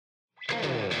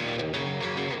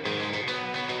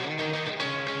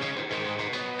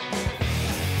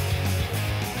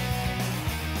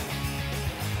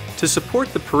To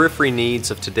support the periphery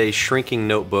needs of today's shrinking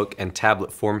notebook and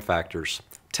tablet form factors,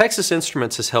 Texas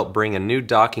Instruments has helped bring a new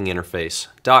docking interface,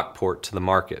 DockPort, to the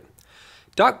market.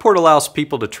 DockPort allows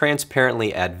people to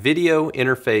transparently add video,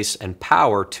 interface, and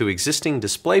power to existing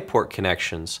DisplayPort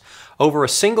connections over a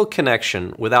single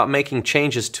connection without making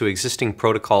changes to existing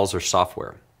protocols or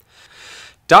software.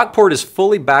 DockPort is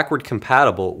fully backward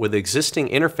compatible with existing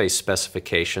interface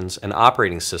specifications and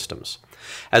operating systems,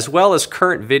 as well as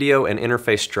current video and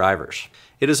interface drivers.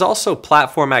 It is also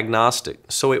platform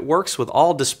agnostic, so it works with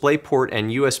all DisplayPort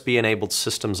and USB-enabled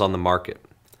systems on the market.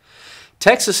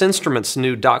 Texas Instruments'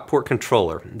 new DockPort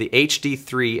controller, the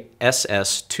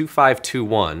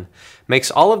HD3SS2521, makes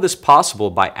all of this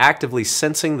possible by actively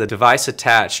sensing the device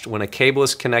attached when a cable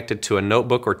is connected to a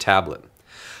notebook or tablet.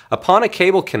 Upon a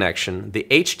cable connection, the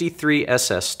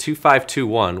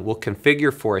HD3SS2521 will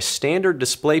configure for a standard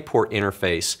DisplayPort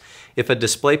interface if a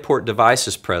DisplayPort device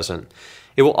is present.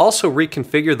 It will also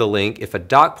reconfigure the link if a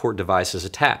DockPort device is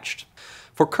attached.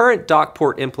 For current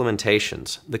DockPort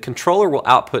implementations, the controller will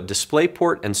output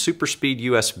DisplayPort and SuperSpeed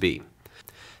USB.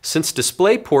 Since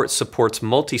DisplayPort supports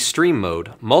multi-stream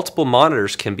mode, multiple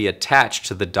monitors can be attached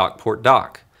to the DockPort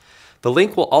dock. The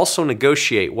link will also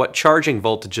negotiate what charging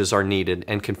voltages are needed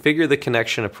and configure the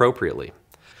connection appropriately.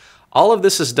 All of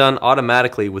this is done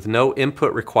automatically with no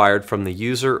input required from the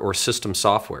user or system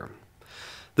software.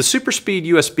 The SuperSpeed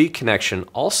USB connection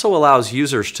also allows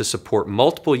users to support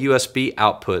multiple USB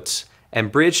outputs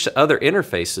and bridge to other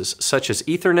interfaces such as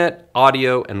Ethernet,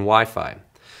 audio, and Wi-Fi.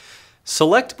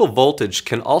 Selectable voltage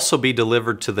can also be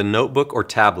delivered to the notebook or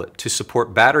tablet to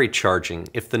support battery charging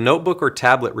if the notebook or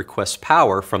tablet requests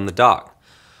power from the dock.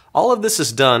 All of this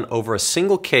is done over a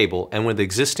single cable and with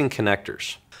existing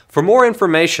connectors. For more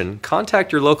information,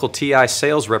 contact your local TI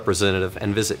sales representative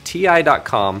and visit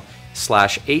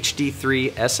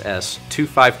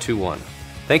ti.com/HD3SS2521.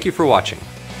 Thank you for watching.